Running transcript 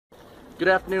Good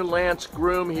afternoon, Lance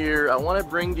Groom here. I want to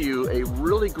bring to you a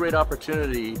really great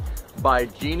opportunity by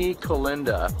Jeanne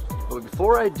Kolenda. But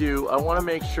before I do, I want to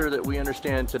make sure that we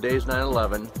understand today's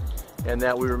 9/11 and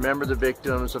that we remember the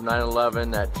victims of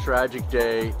 9/11, that tragic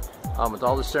day, with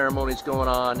all the ceremonies going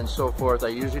on and so forth. I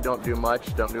usually don't do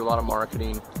much, don't do a lot of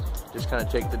marketing, just kind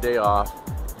of take the day off.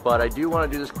 But I do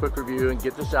want to do this quick review and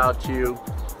get this out to you,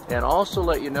 and also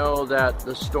let you know that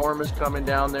the storm is coming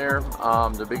down there,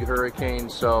 the big hurricane.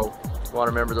 So I want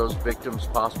to remember those victims,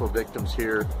 possible victims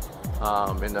here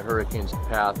in the hurricane's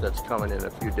path that's coming in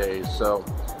a few days. So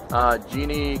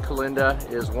Jeanne Kolenda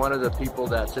is one of the people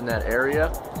that's in that area,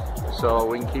 so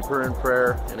we can keep her in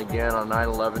prayer. And again, on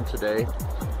 9/11 today,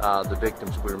 the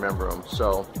victims, we remember them.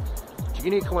 So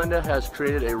Jeanne Kolenda has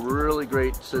created a really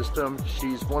great system.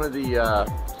 She's one of the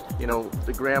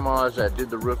the grandmas that did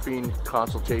the roofing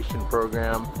consultation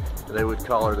program. They would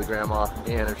call her the grandma,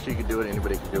 and if she could do it,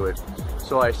 anybody could do it.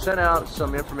 So I sent out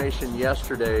some information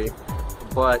yesterday,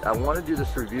 but I want to do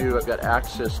this review. I've got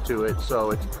access to it,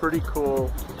 so it's pretty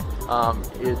cool.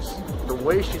 It's the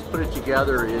way she's put it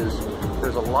together is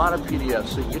there's a lot of PDFs,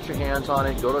 so you can get your hands on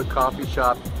it, go to a coffee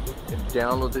shop and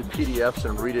download the PDFs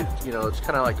and read it. You know, it's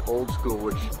kind of like old school,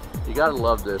 which you gotta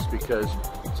love this because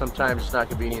sometimes it's not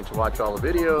convenient to watch all the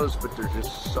videos, but there's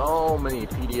just so many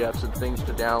PDFs and things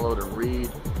to download and read.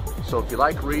 So if you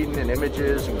like reading and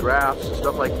images and graphs and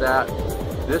stuff like that,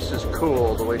 this is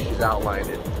cool the way she's outlined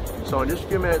it. So in just a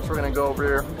few minutes, we're gonna go over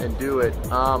there and do it.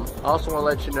 I also wanna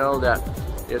let you know that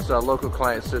it's Local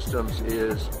Client Systems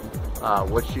is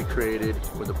what she created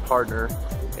with a partner,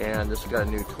 and this has got a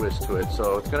new twist to it.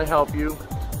 So it's gonna help you.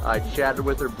 I chatted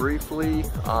with her briefly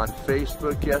on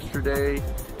Facebook yesterday,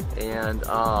 and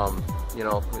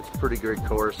it's a pretty good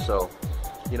course. So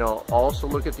also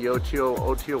look at the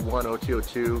OTO 1, OTO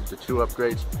 2, the 2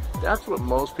 upgrades. That's what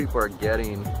most people are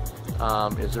getting,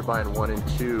 is they're buying 1 and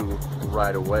 2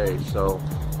 right away. So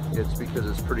it's because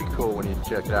it's pretty cool when you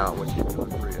check it out, what she's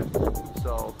doing for you.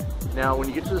 So now when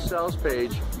you get to the sales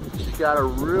page, she's got a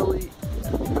really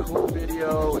cool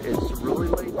video. It's really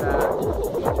laid back.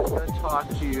 She's just going to talk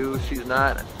to you. She's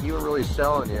not even really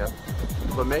selling you.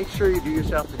 But make sure you do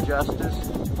yourself the justice.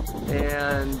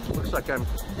 And looks like I'm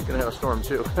going to have a storm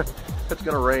too. It's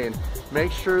going to rain.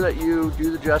 Make sure that you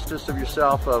do the justice of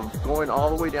yourself of going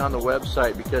all the way down the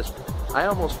website, because I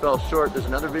almost fell short. There's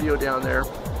another video down there,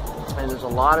 and there's a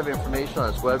lot of information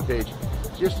on this webpage.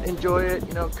 Just enjoy it,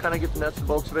 kind of get the nuts and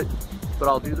bolts of it. But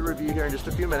I'll do the review here in just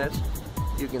a few minutes.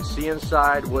 You can see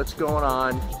inside what's going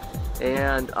on,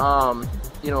 and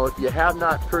if you have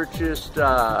not purchased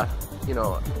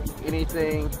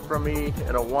anything from me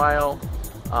in a while,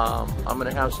 I'm going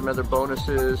to have some other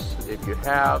bonuses. If you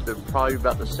have, they're probably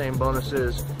about the same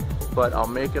bonuses, but I'll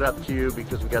make it up to you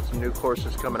because we got some new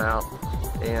courses coming out,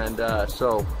 and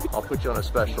so I'll put you on a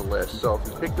special list. So if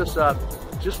you pick this up,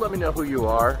 just let me know who you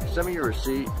are. Send me your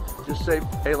receipt. Just say,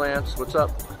 "Hey Lance, what's up?"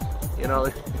 You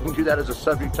can do that as a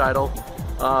subject title.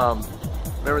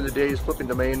 Remember the days flipping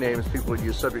domain names, people would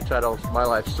use subject titles, "My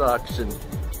life sucks," and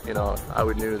I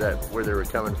would knew that where they were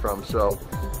coming from. So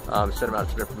send them out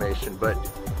some information. But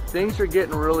things are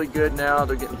getting really good now.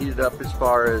 They're getting heated up as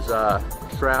far as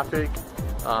traffic.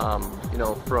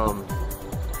 From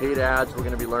paid ads, we're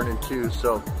going to be learning too.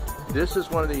 So this is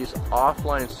one of these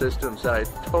offline systems that I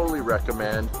totally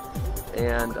recommend.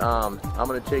 And I'm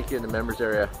going to take you in the members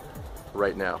area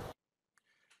right now.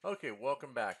 Okay,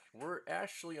 welcome back. We're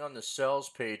actually on the sales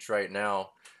page right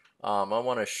now. I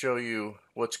want to show you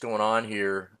what's going on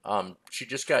here. She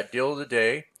just got deal of the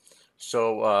day,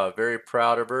 so very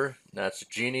proud of her. That's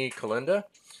Jeanne Kolenda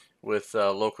with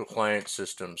Local Client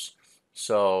Systems.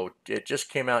 So it just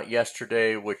came out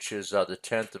yesterday, which is the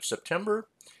 10th of September,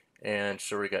 and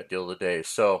so we got deal of the day.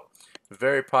 So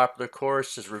very popular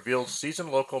course is revealed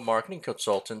seasoned local marketing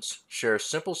consultants share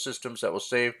simple systems that will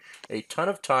save a ton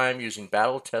of time using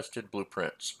battle-tested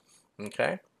blueprints.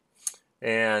 Okay,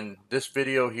 and this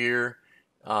video here,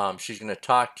 she's going to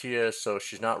talk to you, so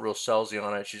she's not real salesy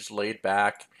on it. She's laid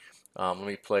back. Let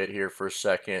me play it here for a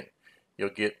second. You'll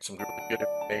get some really good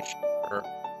information from her.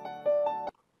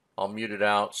 I'll mute it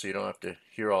out so you don't have to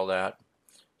hear all that.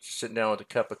 She's sitting down with a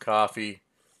cup of coffee,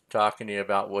 talking to you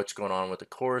about what's going on with the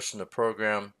course and the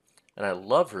program, and I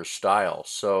love her style.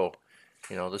 So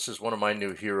this is one of my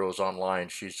new heroes online.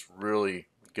 She's really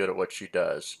good at what she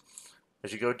does.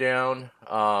 As you go down,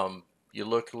 you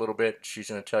look a little bit, she's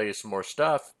going to tell you some more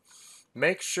stuff.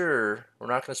 Make sure, we're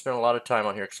not going to spend a lot of time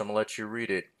on here because I'm going to let you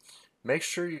read it. Make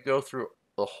sure you go through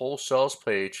the whole sales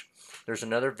page. There's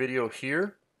another video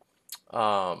here,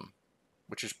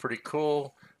 which is pretty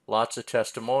cool. Lots of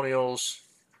testimonials.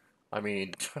 I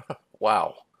mean,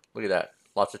 wow, look at that.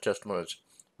 Lots of testimonials,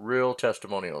 real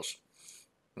testimonials.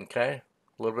 Okay,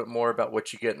 a little bit more about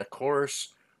what you get in the course.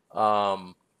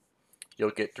 You'll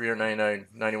get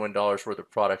 $391 worth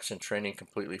of products and training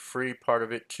completely free, part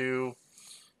of it too,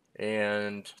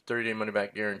 and 30-day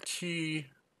money-back guarantee.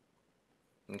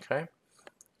 Okay.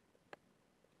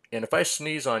 And if I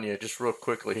sneeze on you, just real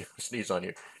quickly, sneeze on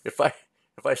you. If I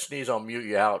sneeze, I'll mute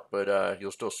you out, but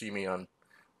you'll still see me on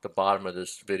the bottom of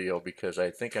this video because I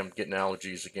think I'm getting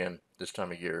allergies again this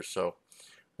time of year. So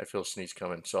I feel a sneeze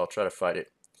coming, so I'll try to fight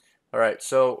it. All right,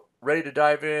 so ready to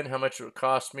dive in. How much it would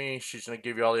cost me? She's going to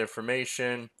give you all the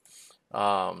information.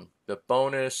 The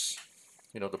bonus,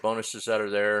 the bonuses that are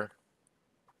there,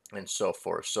 and so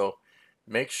forth. So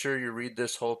make sure you read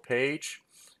this whole page.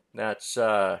 That's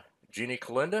Jeanne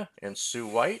Kolenda and Sue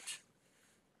White.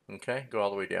 Okay, go all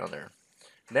the way down there.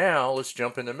 Now let's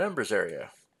jump in the members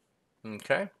area.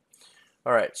 Okay.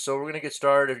 All right, so we're going to get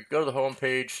started. If you go to the home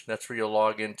page, that's where you'll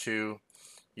log into.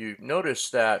 You notice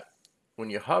that when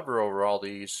you hover over all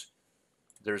these,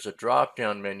 there's a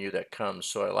drop-down menu that comes.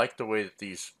 So I like the way that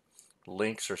these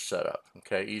links are set up.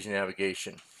 Okay, easy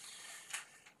navigation.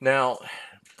 Now,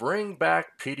 bring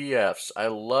back PDFs. I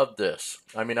love this.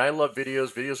 I mean, I love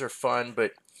videos. Videos are fun,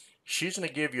 but she's going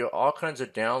to give you all kinds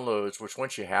of downloads, which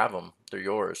once you have them, they're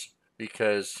yours.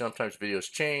 Because sometimes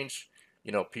videos change.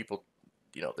 People,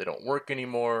 they don't work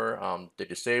anymore. They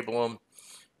disable them.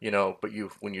 But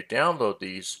when you download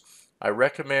these, I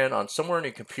recommend on somewhere on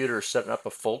your computer setting up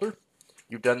a folder.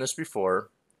 You've done this before,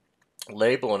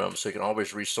 labeling them so you can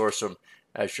always resource them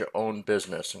as your own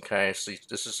business. Okay, so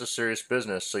this is a serious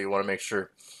business, so you want to make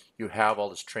sure you have all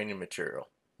this training material,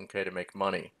 okay, to make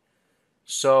money.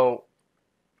 So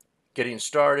getting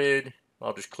started,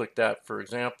 I'll just click that for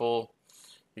example.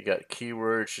 You got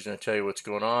keywords, she's going to tell you what's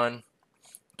going on.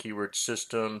 Keyword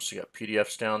systems, you got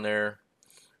PDFs down there.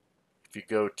 If you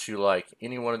go to like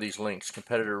any one of these links,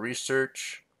 competitor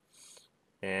research,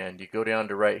 and you go down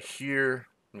to right here,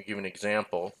 let me give you an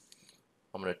example.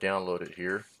 I'm going to download it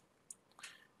here.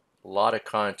 A lot of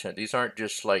content. These aren't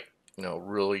just like,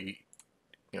 really,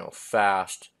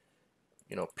 fast,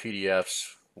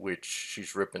 PDFs, which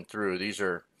she's ripping through. These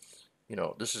are,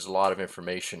 this is a lot of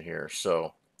information here.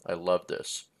 So I love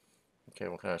this. Okay,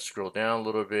 we'll kind of scroll down a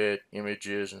little bit,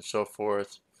 images and so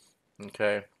forth.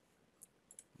 Okay,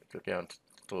 go down to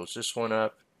close this one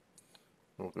up.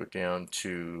 We'll go down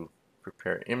to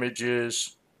prepare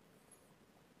images.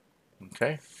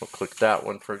 Okay, we'll click that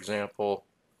one for example.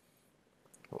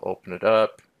 We'll open it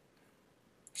up.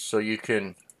 So you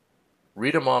can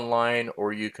read them online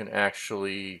or you can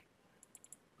actually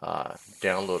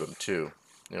download them too.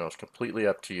 It's completely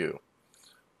up to you.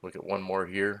 Look at one more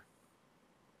here.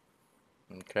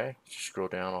 Okay, scroll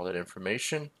down all that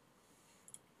information.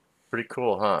 Pretty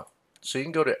cool, huh? So you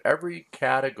can go to every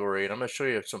category, and I'm going to show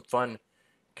you some fun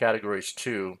categories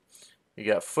too. You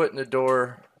got foot in the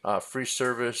door, free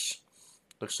service.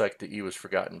 Looks like the E was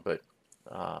forgotten, but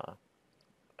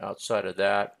outside of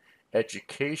that,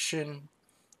 education,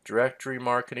 directory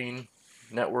marketing,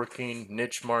 networking,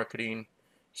 niche marketing,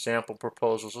 sample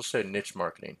proposals. Let's say niche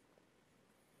marketing.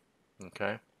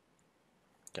 Okay.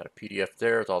 Got a PDF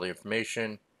there with all the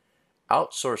information.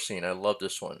 Outsourcing, I love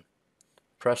this one.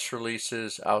 Press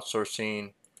releases,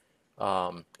 outsourcing,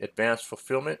 advanced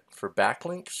fulfillment for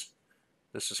backlinks.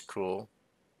 This is cool.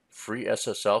 Free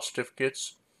SSL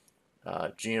certificates,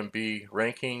 GMB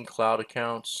ranking, cloud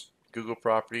accounts, Google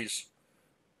properties.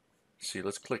 See,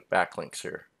 let's click backlinks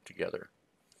here together.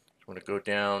 I'm going to go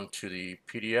down to the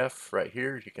PDF right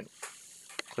here. You can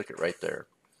click it right there.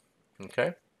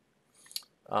 Okay.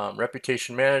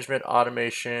 Reputation management,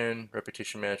 automation,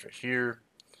 reputation management here.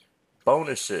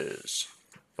 Bonuses,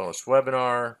 bonus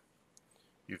webinar.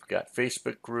 You've got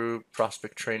Facebook group,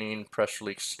 prospect training, press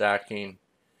release stacking,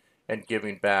 and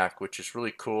giving back, which is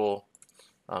really cool.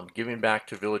 Giving back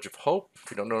to Village of Hope.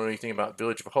 If you don't know anything about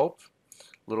Village of Hope,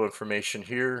 little information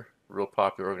here. Real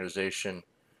popular organization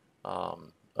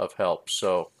of help.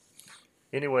 So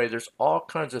anyway, there's all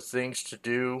kinds of things to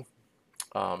do.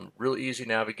 Real easy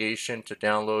navigation to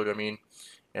download,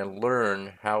 and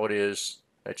learn how it is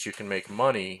that you can make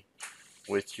money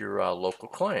with your local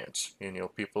clients,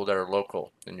 people that are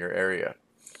local in your area.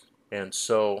 And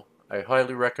so I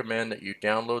highly recommend that you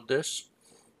download this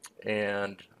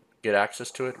and get access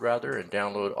to it rather, and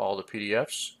download all the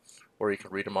PDFs, or you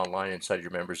can read them online inside your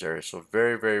members area. So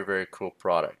very, very, very cool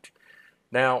product.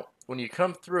 Now, when you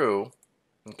come through,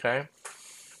 okay,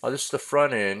 this is the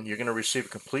front end. You're going to receive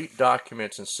complete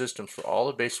documents and systems for all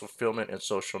the base fulfillment and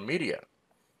social media.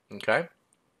 Okay?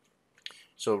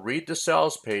 So read the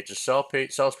sales page. The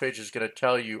sales page is going to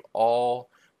tell you all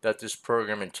that this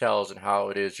program entails and how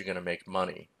it is you're going to make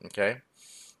money. Okay,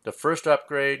 the first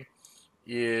upgrade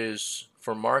is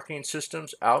for marketing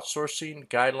systems, outsourcing,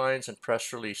 guidelines, and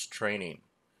press release training.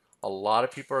 A lot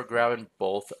of people are grabbing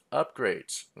both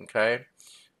upgrades. Okay,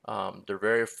 they're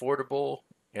very affordable,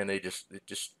 and they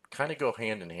just kind of go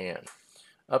hand in hand.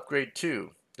 Upgrade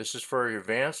 2, this is for your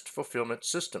advanced fulfillment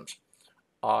systems,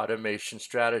 automation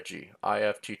strategy,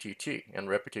 IFTTT, and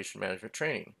reputation management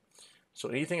training. So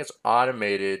anything that's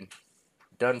automated,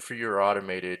 done for you or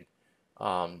automated,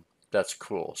 that's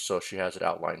cool. So she has it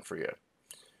outlined for you.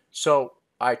 So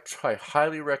I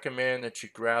highly recommend that you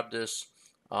grab this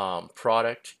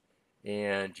product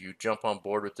and you jump on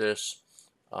board with this.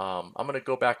 I'm going to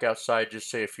go back outside, just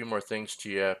say a few more things to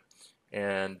you,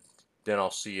 and then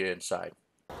I'll see you inside.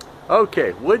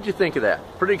 Okay, what'd you think of that?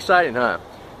 Pretty exciting, huh?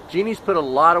 Jeannie's put a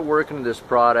lot of work into this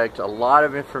product, a lot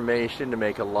of information to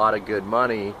make a lot of good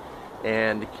money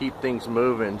and to keep things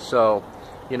moving. So,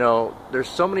 you know, there's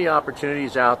so many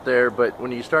opportunities out there, but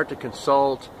when you start to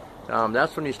consult,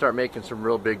 that's when you start making some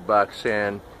real big bucks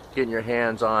and getting your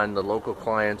hands on the local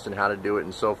clients and how to do it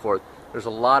and so forth. There's a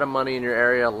lot of money in your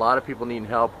area, a lot of people need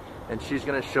help, and she's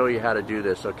going to show you how to do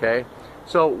this, okay?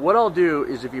 So what I'll do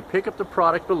is, if you pick up the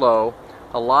product below,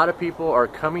 a lot of people are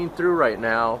coming through right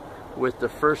now with the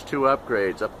first 2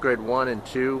 upgrades, upgrade 1 and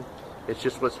 2. It's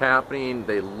just what's happening.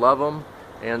 They love them,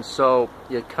 and so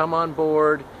you come on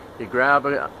board, you grab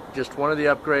just one of the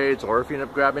upgrades, or if you end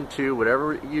up grabbing 2,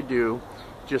 whatever you do,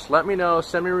 just let me know,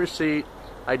 send me a receipt.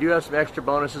 I do have some extra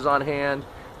bonuses on hand,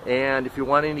 and if you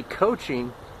want any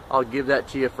coaching, I'll give that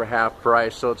to you for half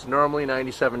price. So it's normally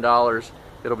 $97.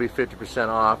 It'll be 50%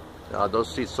 off.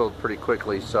 Those seats sold pretty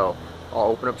quickly, so I'll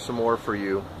open up some more for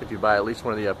you if you buy at least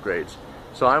one of the upgrades.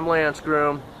 So I'm Lance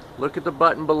Groom. Look at the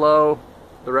button below,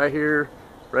 the right here,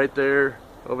 right there,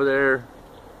 over there,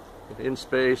 in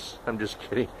space. I'm just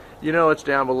kidding. You know it's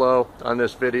down below on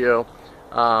this video.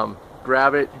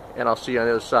 Grab it, and I'll see you on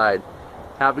the other side.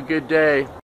 Have a good day.